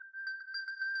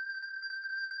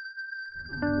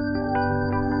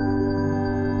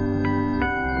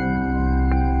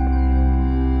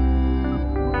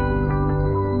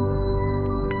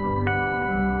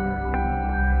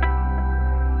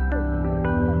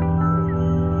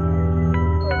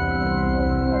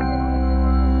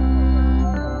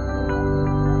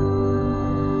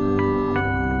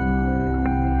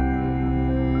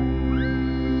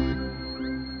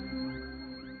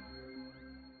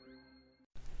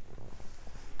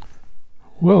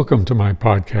Welcome to my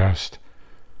podcast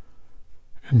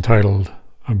entitled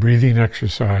A Breathing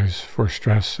Exercise for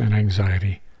Stress and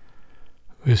Anxiety.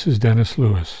 This is Dennis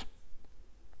Lewis.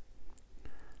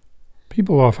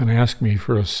 People often ask me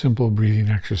for a simple breathing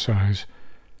exercise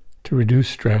to reduce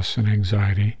stress and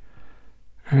anxiety,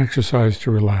 an exercise to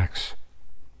relax.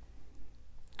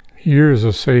 Here is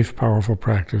a safe, powerful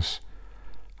practice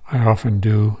I often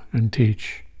do and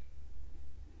teach.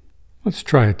 Let's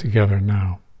try it together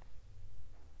now.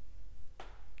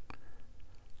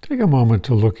 Take a moment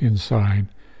to look inside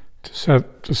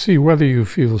to see whether you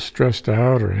feel stressed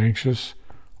out or anxious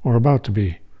or about to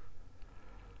be.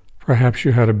 Perhaps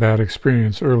you had a bad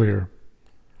experience earlier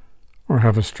or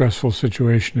have a stressful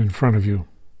situation in front of you.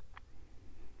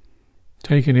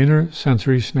 Take an inner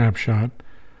sensory snapshot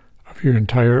of your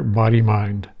entire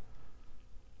body-mind.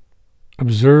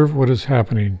 Observe what is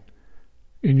happening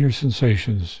in your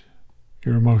sensations,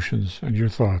 your emotions, and your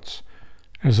thoughts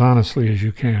as honestly as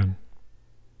you can.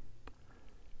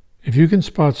 If you can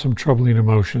spot some troubling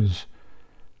emotions,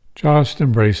 just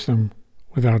embrace them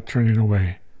without turning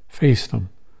away. Face them.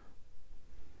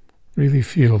 Really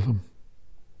feel them.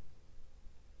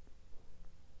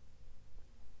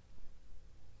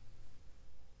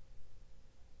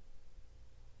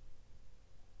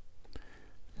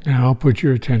 Now put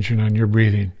your attention on your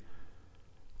breathing,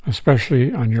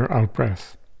 especially on your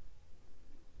out-breath.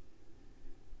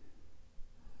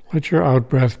 Let your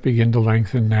out-breath begin to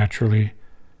lengthen naturally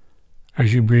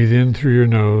as you breathe in through your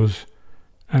nose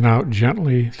and out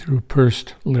gently through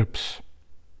pursed lips.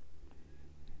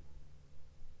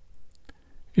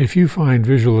 If you find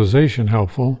visualization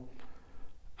helpful,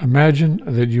 imagine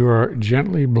that you are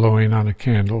gently blowing on a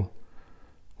candle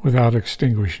without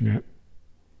extinguishing it.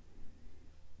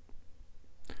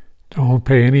 Don't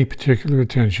pay any particular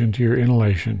attention to your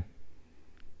inhalation.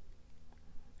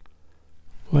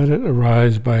 Let it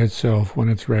arise by itself when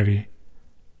it's ready.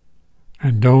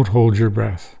 And don't hold your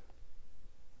breath.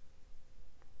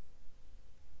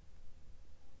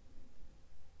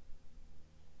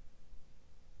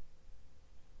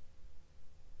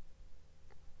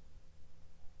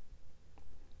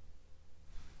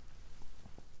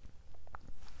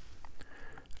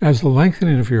 As the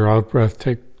lengthening of your out-breath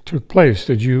took place,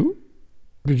 did you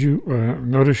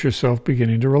notice yourself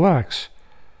beginning to relax?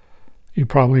 You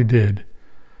probably did.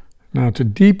 Now, to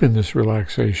deepen this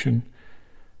relaxation,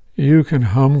 you can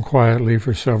hum quietly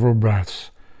for several breaths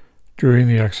during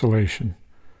the exhalation,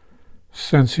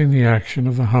 sensing the action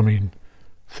of the humming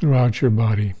throughout your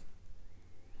body.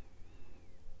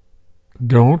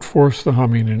 Don't force the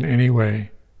humming in any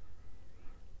way,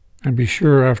 and be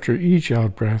sure after each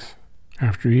out-breath,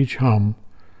 after each hum,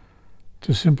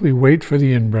 to simply wait for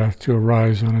the in-breath to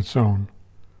arise on its own.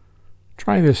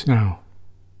 Try this now.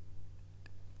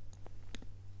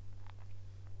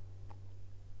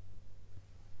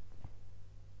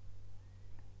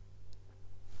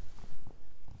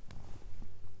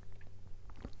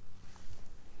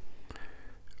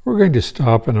 We're going to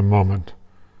stop in a moment,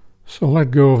 so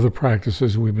let go of the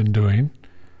practices we've been doing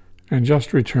and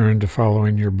just return to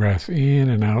following your breath in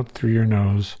and out through your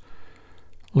nose,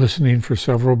 listening for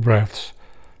several breaths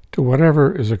to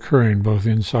whatever is occurring both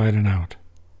inside and out.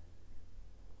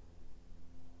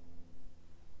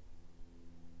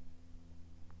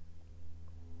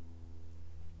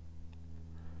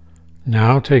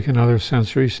 Now take another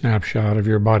sensory snapshot of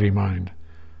your body-mind.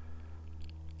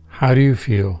 How do you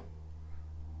feel?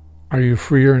 Are you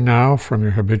freer now from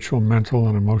your habitual mental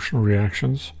and emotional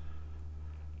reactions?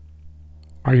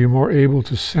 Are you more able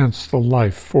to sense the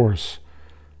life force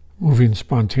moving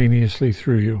spontaneously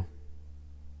through you?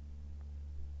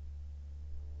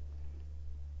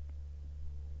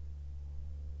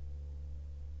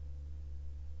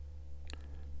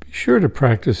 Be sure to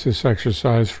practice this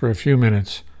exercise for a few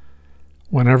minutes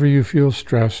whenever you feel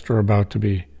stressed or about to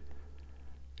be.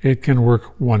 It can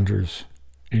work wonders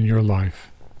in your life.